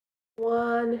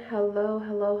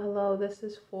Hello. This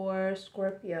is for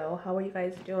Scorpio. How are you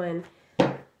guys doing?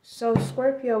 So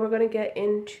Scorpio, we're going to get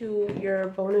into your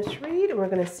bonus read and we're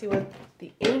going to see what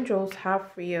the angels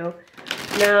have for you.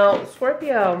 Now,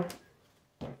 Scorpio,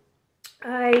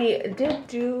 I did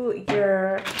do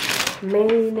your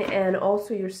main and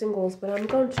also your singles, but I'm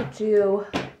going to do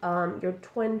your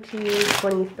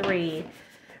 2023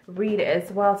 read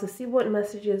as well to see what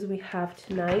messages we have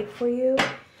tonight for you.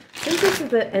 Since this is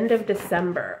the end of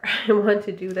December, I want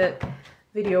to do that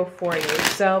video for you.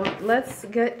 So let's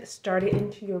get started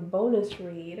into your bonus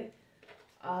read.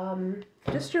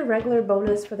 Just your regular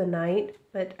bonus for the night,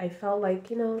 but I felt like,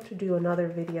 to do another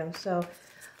video. So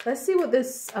let's see what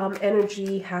this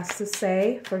energy has to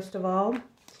say, first of all,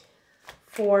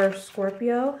 for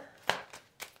Scorpio.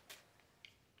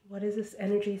 What is this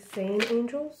energy saying,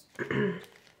 angels?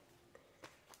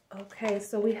 Okay,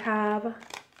 so we have,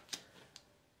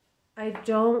 I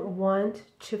don't want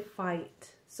to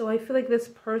fight. So I feel like this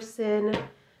person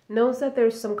knows that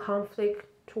there's some conflict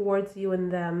towards you and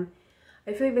them.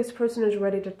 I feel like this person is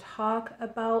ready to talk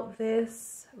about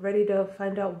this, ready to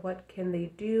find out what can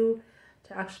they do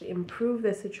to actually improve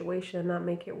the situation and not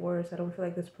make it worse. I don't feel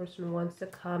like this person wants to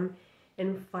come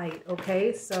and fight,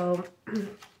 okay? So,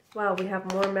 wow, we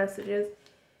have more messages.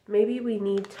 Maybe we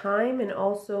need time, and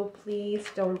also please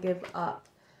don't give up.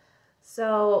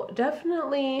 So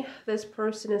definitely this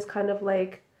person is kind of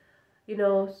like,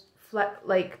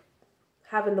 like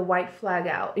having the white flag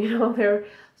out, they're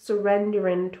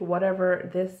surrendering to whatever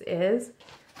this is,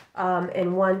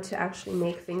 and want to actually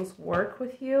make things work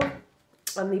with you.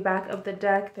 On the back of the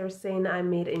deck, they're saying, I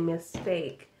made a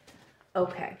mistake.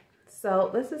 Okay,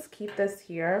 so let's just keep this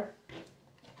here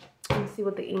and see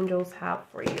what the angels have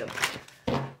for you.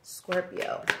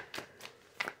 Scorpio.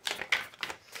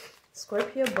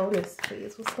 Scorpio bonus,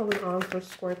 please. What's going on for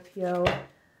Scorpio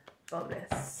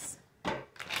bonus?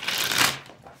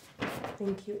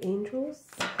 Thank you, angels.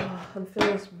 Oh, I'm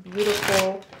feeling this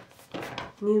beautiful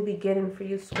new beginning for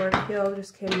you, Scorpio.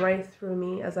 Just came right through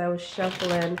me as I was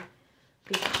shuffling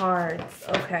the cards.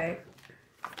 Okay.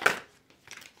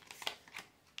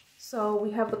 So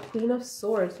we have the Queen of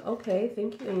Swords. Okay,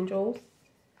 thank you, angels.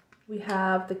 We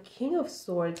have the King of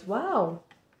Swords. Wow.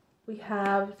 We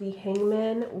have the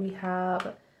Hangman. We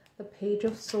have the Page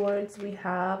of Swords. We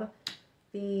have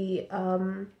the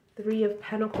Three of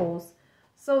Pentacles.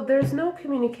 So there's no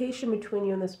communication between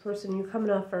you and this person. You're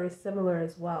coming off very similar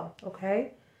as well,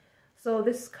 okay? So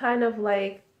this kind of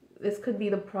like, this could be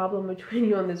the problem between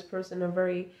you and this person.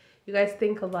 You guys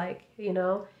think alike,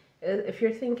 If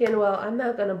you're thinking, well, I'm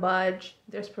not going to budge,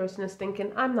 this person is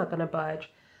thinking, I'm not going to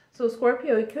budge. So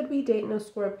Scorpio, it could be dating a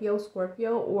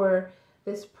Scorpio, or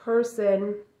this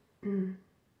person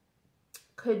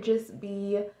could just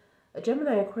be a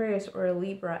Gemini, Aquarius, or a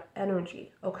Libra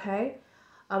energy, okay?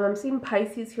 I'm seeing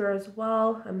Pisces here as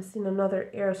well. I'm seeing another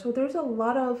air. So there's a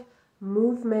lot of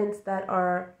movements that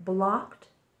are blocked,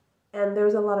 and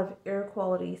there's a lot of air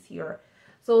qualities here.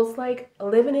 So it's like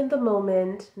living in the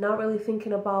moment, not really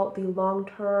thinking about the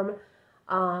long-term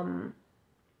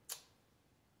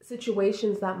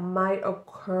situations that might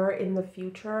occur in the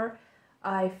future.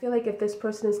 I feel like if this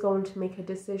person is going to make a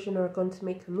decision or going to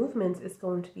make a movement, it's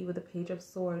going to be with the Page of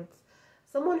Swords.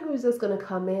 Someone who's just going to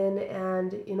come in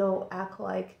and, act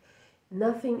like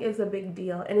nothing is a big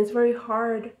deal. And it's very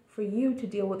hard for you to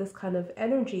deal with this kind of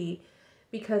energy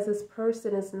because this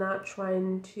person is not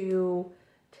trying to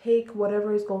take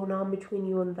whatever is going on between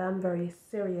you and them very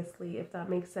seriously, if that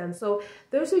makes sense. So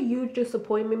there's a huge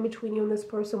disappointment between you and this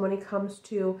person when it comes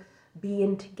to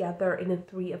being together in the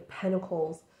Three of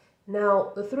Pentacles.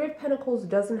 Now, the Three of Pentacles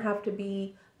doesn't have to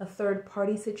be a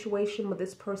third-party situation, but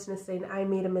this person is saying, I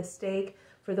made a mistake.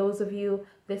 For those of you,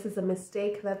 this is a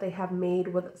mistake that they have made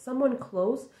with someone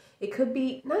close. It could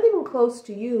be not even close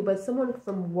to you, but someone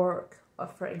from work,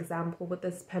 for example, with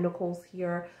this Pentacles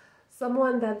here.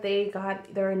 Someone that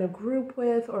they're in a group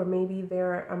with, or maybe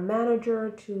they're a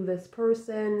manager to this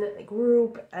person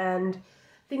group, and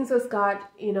things just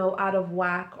got, out of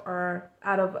whack or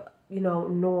out of,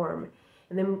 norm.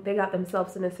 And then they got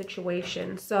themselves in a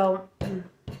situation. So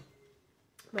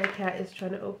my cat is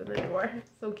trying to open the door.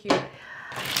 So cute.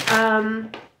 Do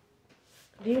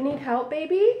you need help,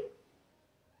 baby?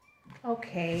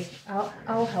 Okay,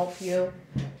 I'll help you.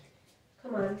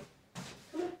 Come on.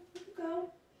 Come on, go.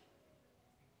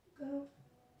 Go.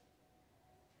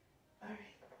 All right.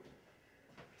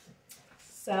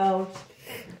 So,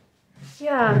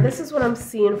 yeah, this is what I'm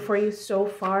seeing for you so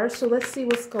far. So let's see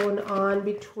what's going on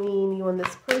between you and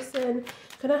this person.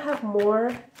 Can I have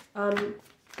more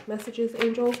messages,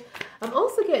 angels? I'm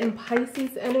also getting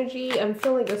Pisces energy. I'm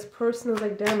feeling this person is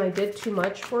like, damn, I did too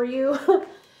much for you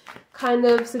kind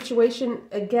of situation.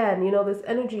 Again, you know, this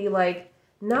energy, like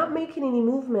not making any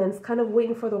movements, kind of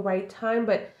waiting for the right time.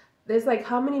 But there's like,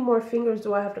 how many more fingers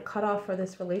do I have to cut off for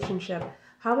this relationship?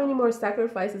 How many more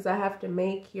sacrifices I have to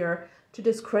make here to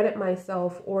discredit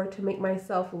myself or to make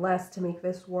myself less to make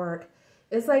this work?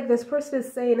 It's like this person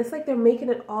is saying, it's like they're making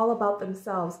it all about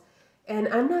themselves. And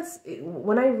I'm not,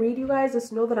 when I read you guys,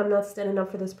 just know that I'm not standing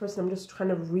up for this person. I'm just trying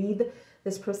to read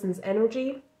this person's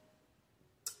energy.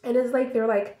 And it's like, they're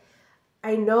like,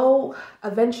 I know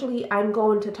eventually I'm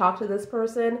going to talk to this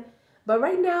person, but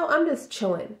right now I'm just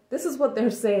chilling. This is what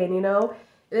they're saying, you know?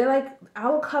 They're like, I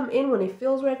will come in when it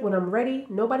feels right, when I'm ready.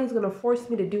 Nobody's going to force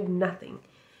me to do nothing,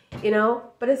 you know?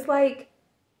 But it's like,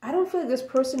 I don't feel like this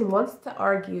person wants to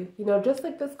argue, you know, just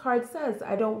like this card says,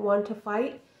 I don't want to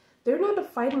fight. They're not the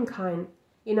fighting kind,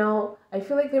 you know. I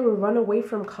feel like they would run away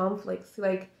from conflicts,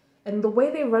 like, and the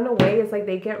way they run away is like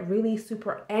they get really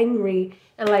super angry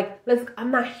and like,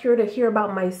 I'm not here to hear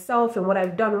about myself and what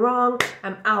I've done wrong.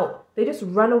 I'm out. They just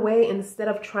run away instead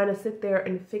of trying to sit there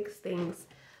and fix things.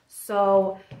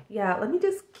 So yeah, let me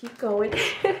just keep going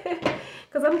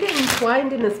because I'm getting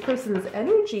twined in this person's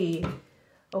energy.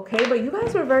 Okay, but you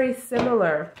guys are very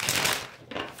similar.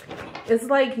 It's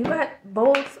like you got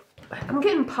both. I'm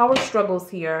getting power struggles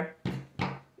here.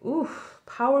 Oof,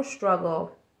 power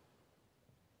struggle.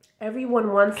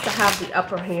 Everyone wants to have the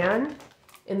upper hand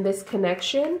in this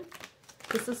connection.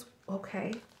 This is,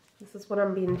 okay, this is what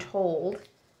I'm being told.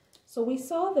 So we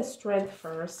saw the Strength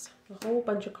first. A whole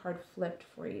bunch of cards flipped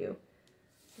for you.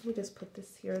 Let me just put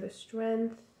this here, the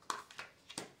Strength.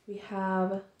 We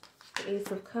have the Ace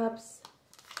of Cups,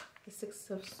 the Six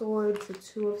of Swords, the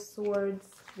Two of Swords.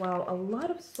 Wow, a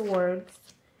lot of swords.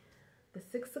 The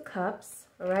Six of Cups,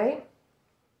 all right?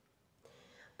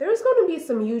 There's going to be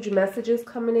some huge messages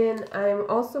coming in. I'm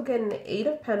also getting the Eight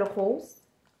of Pentacles.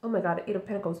 Oh my God, the Eight of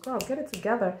Pentacles. Girl, get it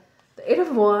together. The Eight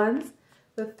of Wands,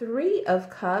 the Three of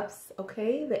Cups,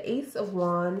 okay? The Ace of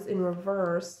Wands in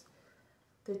reverse.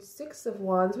 The Six of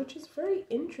Wands, which is very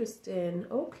interesting.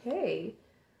 Okay.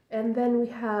 And then we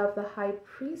have the High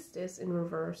Priestess in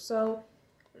reverse. So,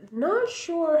 not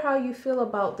sure how you feel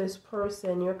about this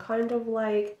person. You're kind of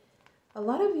like, a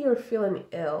lot of you are feeling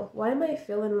ill. Why am I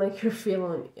feeling like you're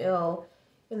feeling ill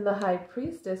in the High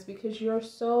Priestess? Because you're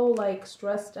so like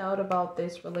stressed out about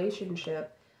this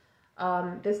relationship.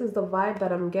 This is the vibe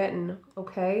that I'm getting,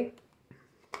 okay?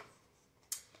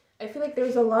 I feel like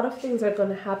there's a lot of things that are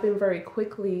going to happen very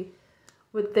quickly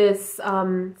with this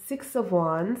Six of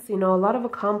Wands. You know, a lot of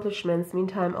accomplishments.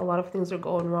 Meantime, a lot of things are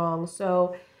going wrong.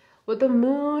 So with the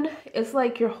Moon, it's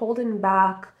like you're holding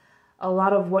back a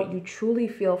lot of what you truly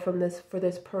feel from this for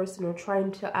this person, or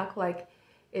trying to act like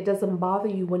it doesn't bother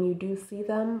you when you do see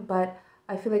them. But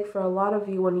I feel like for a lot of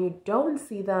you, when you don't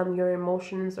see them, your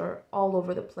emotions are all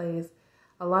over the place.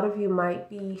 A lot of you might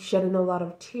be shedding a lot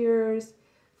of tears,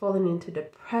 falling into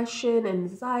depression,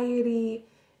 anxiety,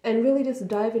 and really just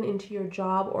diving into your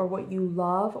job or what you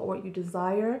love or what you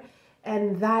desire.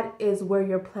 And that is where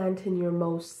you're planting your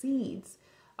most seeds,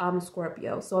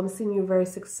 Scorpio. So I'm seeing you very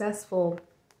successful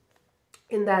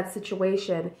in that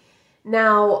situation.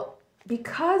 Now,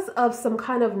 because of some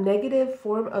kind of negative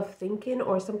form of thinking,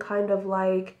 or some kind of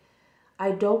like,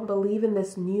 I don't believe in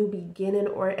this new beginning,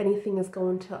 or anything is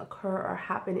going to occur or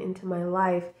happen into my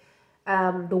life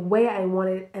the way I want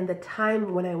it and the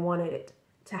time when I wanted it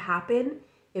to happen,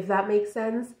 if that makes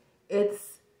sense,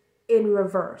 it's in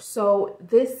reverse. So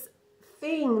this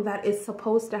thing that is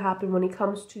supposed to happen when it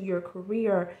comes to your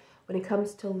career, when it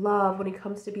comes to love, when it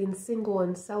comes to being single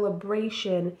and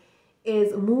celebration,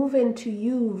 is moving to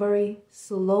you very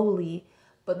slowly.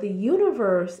 But the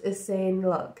universe is saying,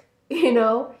 look, you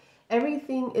know,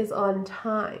 everything is on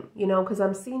time, you know, because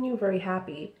I'm seeing you very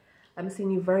happy. I'm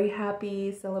seeing you very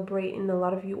happy, celebrating. A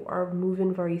lot of you are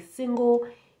moving very single,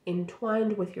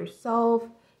 entwined with yourself,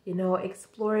 you know,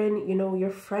 exploring, you know, your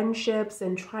friendships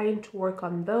and trying to work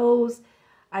on those.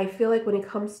 I feel like when it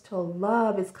comes to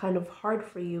love, it's kind of hard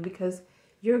for you because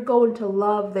you're going to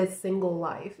love this single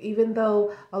life. Even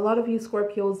though a lot of you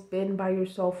Scorpios been by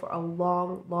yourself for a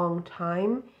long, long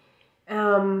time.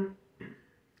 And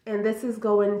this is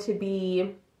going to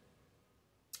be,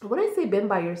 when I say been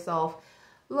by yourself,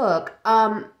 look,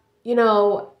 you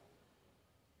know,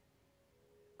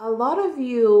 a lot of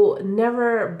you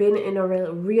never been in a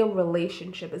real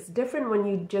relationship. It's different when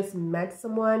you just met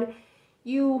someone.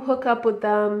 You hook up with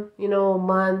them, you know, a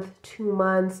month, 2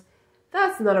 months.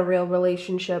 That's not a real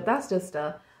relationship. That's just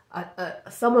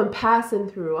someone passing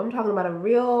through. I'm talking about a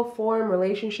real form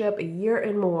relationship, a year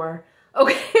and more.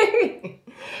 Okay?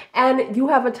 And you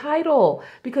have a title,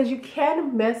 because you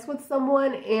can mess with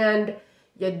someone and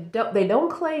they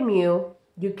don't claim you.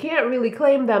 You can't really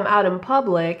claim them out in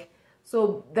public.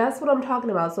 So that's what I'm talking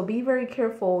about. So be very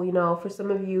careful, you know, for some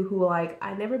of you who are like,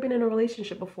 I've never been in a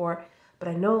relationship before, but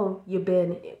I know you've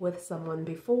been with someone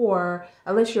before,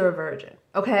 unless you're a virgin,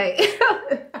 okay?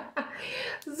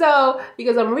 So,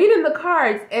 because I'm reading the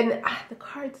cards and the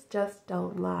cards just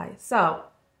don't lie. So,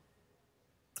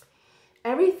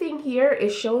 everything here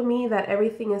is showing me that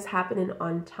everything is happening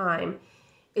on time.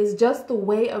 It's just the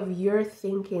way of your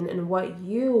thinking and what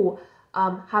you,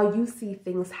 how you see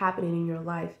things happening in your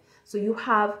life. So you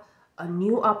have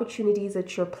new opportunities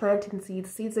that you're planting,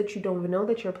 seeds that you don't even know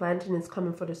that you're planting is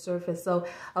coming for the surface. So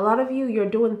a lot of you, you're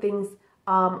doing things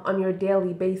on your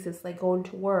daily basis, like going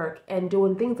to work and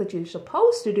doing things that you're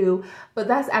supposed to do, but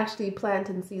that's actually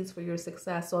planting seeds for your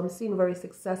success. So I'm seeing very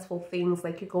successful things,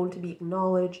 like you're going to be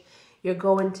acknowledged. You're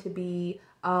going to be,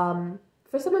 for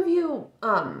some of you,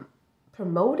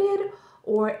 promoted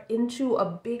or into a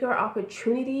bigger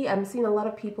opportunity. I'm seeing a lot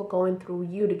of people going through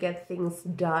you to get things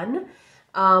done.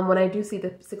 When I do see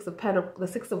the Six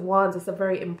of Wands, it's a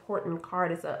very important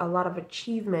card. It's a lot of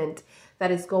achievement that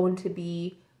is going to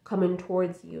be coming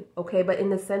towards you, okay? But in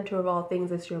the center of all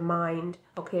things is your mind,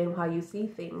 okay, and how you see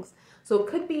things. So it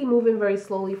could be moving very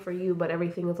slowly for you, but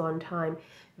everything is on time.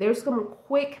 There's some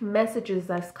quick messages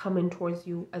that's coming towards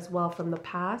you as well from the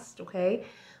past, okay?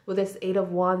 With this Eight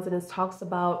of Wands, and it talks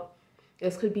about,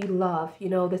 this could be love, you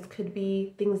know, this could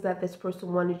be things that this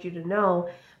person wanted you to know.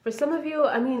 For some of you,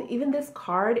 I mean, even this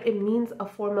card, it means a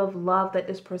form of love that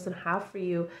this person have for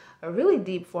you, a really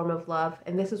deep form of love.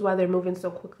 And this is why they're moving so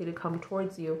quickly to come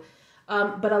towards you.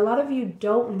 But a lot of you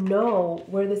don't know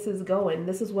where this is going.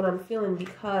 This is what I'm feeling,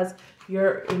 because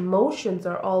your emotions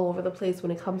are all over the place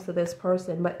when it comes to this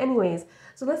person. But anyways,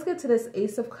 so let's get to this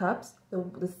Ace of Cups.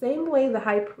 The same way the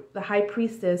High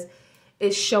Priestess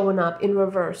is showing up in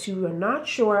reverse. You are not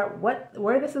sure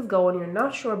where this is going. You're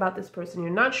not sure about this person.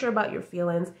 You're not sure about your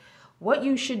feelings, what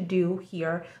you should do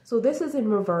here. So this is in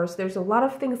reverse. There's a lot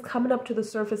of things coming up to the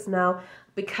surface now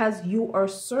because you are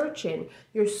searching.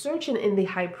 You're searching in the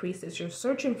High Priestess. You're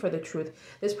searching for the truth.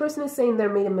 This person is saying they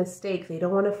made a mistake. They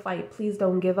don't want to fight. Please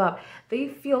don't give up. They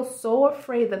feel so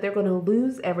afraid that they're going to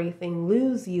lose everything,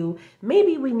 lose you.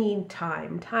 Maybe we need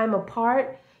time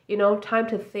apart, you know, time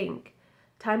to think.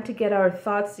 Time to get our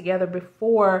thoughts together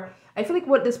before. I feel like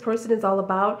what this person is all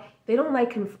about, they don't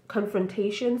like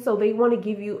confrontation, so they want to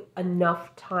give you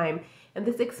enough time. And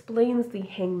this explains the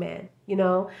Hangman, you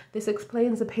know. This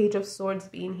explains the Page of Swords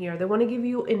being here. They want to give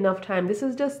you enough time. This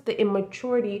is just the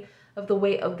immaturity of the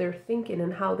way of their thinking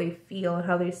and how they feel and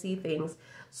how they see things.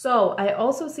 So I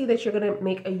also see that you're going to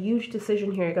make a huge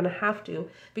decision here. You're going to have to,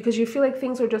 because you feel like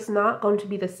things are just not going to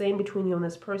be the same between you and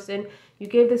this person. You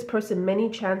gave this person many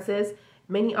chances,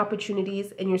 many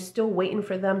opportunities, and you're still waiting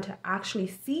for them to actually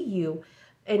see you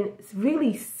and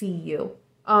really see you.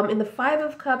 In the Five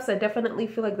of Cups, I definitely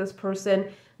feel like this person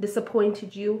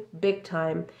disappointed you big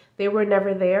time. They were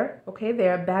never there, okay? They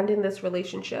abandoned this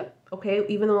relationship, okay?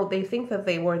 Even though they think that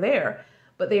they were there,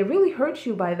 but they really hurt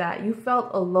you by that. You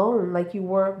felt alone, like you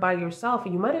were by yourself,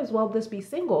 and you might as well just be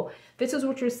single. This is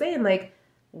what you're saying, like,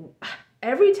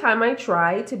 every time I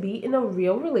try to be in a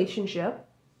real relationship,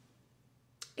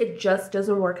 it just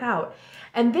doesn't work out.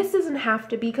 And this doesn't have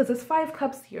to be, because it's Five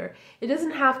Cups here. It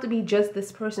doesn't have to be just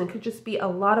this person. It could just be a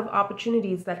lot of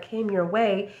opportunities that came your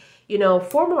way, you know,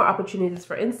 4 more opportunities,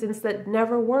 for instance, that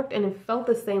never worked and it felt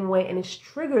the same way and it's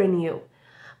triggering you.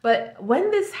 But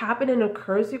when this happens and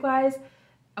occurs, you guys,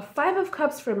 a Five of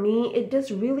Cups for me, it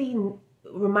just really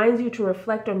reminds you to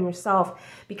reflect on yourself.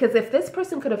 Because if this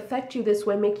person could affect you this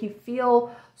way, make you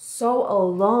feel so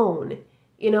alone,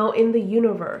 you know, in the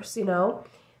universe, you know,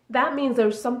 that means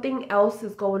there's something else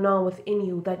is going on within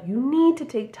you that you need to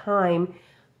take time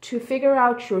to figure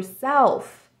out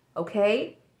yourself,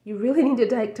 okay? You really need to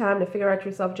take time to figure out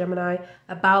yourself, Gemini,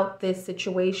 about this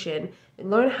situation. And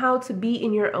learn how to be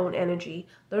in your own energy.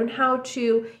 Learn how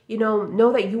to, you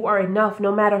know that you are enough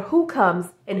no matter who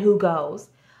comes and who goes.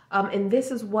 And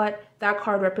this is what that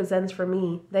card represents for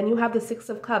me. Then you have the Six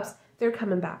of Cups. They're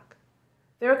coming back.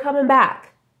 They're coming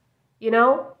back, you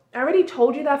know? I already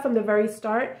told you that from the very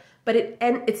start, but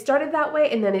it started that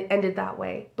way and then it ended that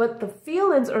way. But the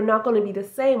feelings are not going to be the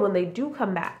same when they do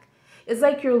come back. It's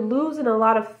like you're losing a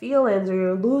lot of feelings, or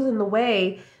you're losing the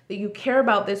way that you care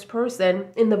about this person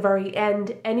in the very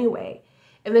end anyway.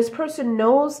 And this person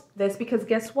knows this, because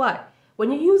guess what? When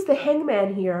you use the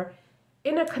Hangman here,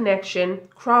 in a connection,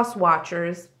 cross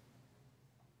watchers,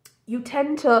 you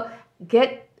tend to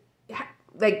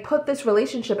put this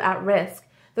relationship at risk.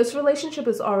 This relationship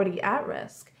is already at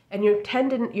risk, and you're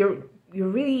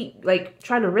really like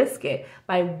trying to risk it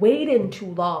by waiting too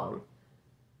long.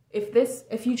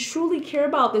 If you truly care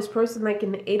about this person, like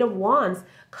in the Eight of Wands,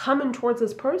 coming towards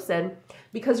this person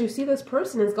because you see this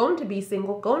person is going to be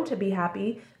single, going to be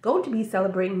happy, going to be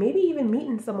celebrating, maybe even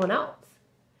meeting someone else,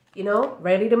 you know,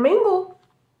 ready to mingle.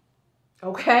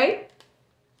 Okay?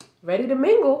 Ready to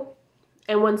mingle.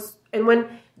 And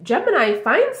when Gemini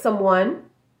finds someone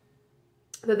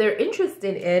that they're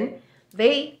interested in,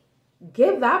 they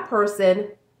give that person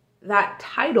that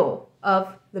title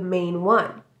of the main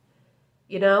one.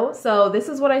 You know, so this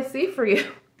is what I see for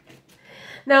you.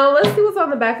 Now, let's see what's on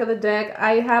the back of the deck.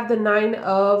 I have the Nine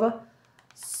of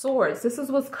Swords. This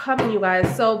is what's coming, you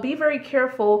guys. So be very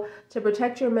careful to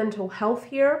protect your mental health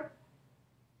here.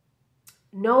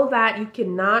 Know that you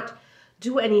cannot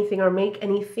do anything or make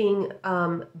anything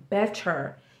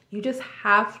better. You just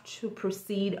have to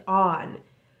proceed on.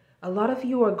 A lot of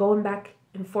you are going back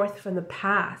and forth from the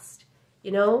past.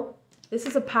 You know, this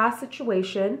is a past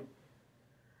situation.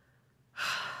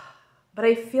 But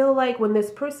I feel like when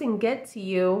this person gets to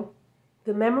you,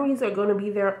 the memories are going to be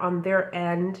there on their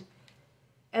end.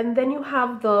 And then you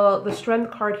have the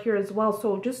Strength card here as well.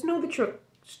 So just know that you're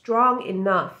strong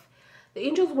enough. The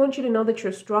angels want you to know that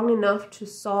you're strong enough to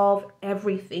solve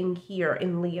everything here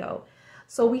in Leo.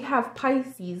 So we have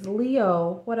Pisces,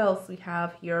 Leo. What else we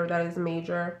have here that is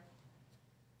major?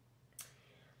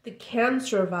 The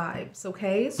Cancer vibes,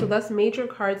 okay? So that's major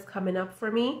cards coming up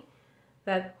for me.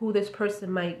 That who this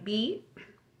person might be.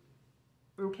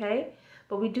 Okay?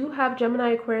 But we do have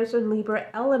Gemini, Aquarius, and Libra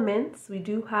elements. We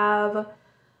do have,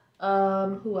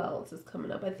 who else is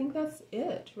coming up? I think that's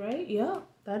it, right? Yeah,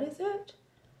 that is it.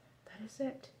 That is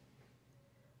it.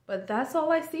 But that's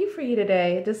all I see for you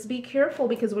today. Just be careful,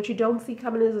 because what you don't see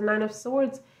coming is the Nine of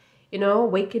Swords. You know,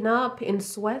 waking up in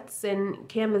sweats and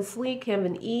can't even sleep, can't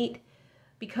even eat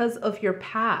because of your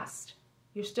past.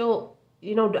 You're still,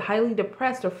 you know, highly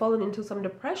depressed or falling into some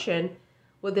depression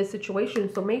with this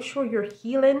situation. So make sure you're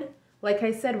healing, like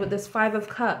I said, with this Five of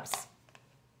Cups.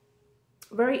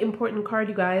 Very important card,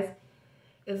 you guys.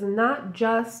 It's not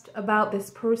just about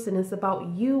this person. It's about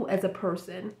you as a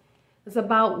person. It's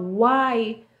about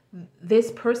why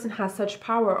this person has such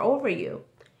power over you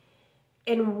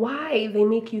and why they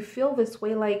make you feel this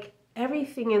way, like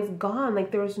everything is gone,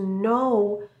 like there's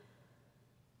no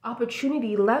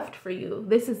opportunity left for you.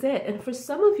 This is it. And for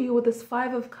some of you with this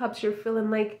Five of Cups, you're feeling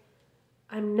like,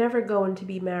 I'm never going to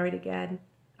be married again.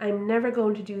 I'm never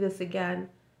going to do this again.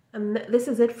 And this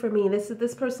is it for me.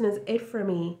 This person is it for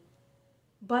me.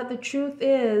 But the truth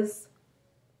is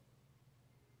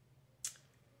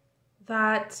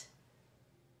that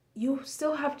you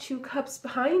still have two cups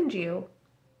behind you.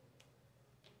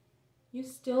 You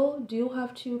still do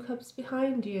have two cups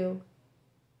behind you.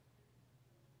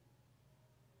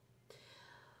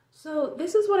 So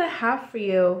this is what I have for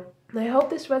you. I hope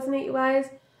this resonates, you guys.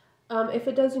 If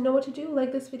it does, you know what to do.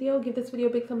 Like this video, give this video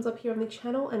a big thumbs up here on the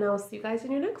channel, and I'll see you guys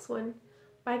in your next one.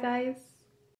 Bye, guys.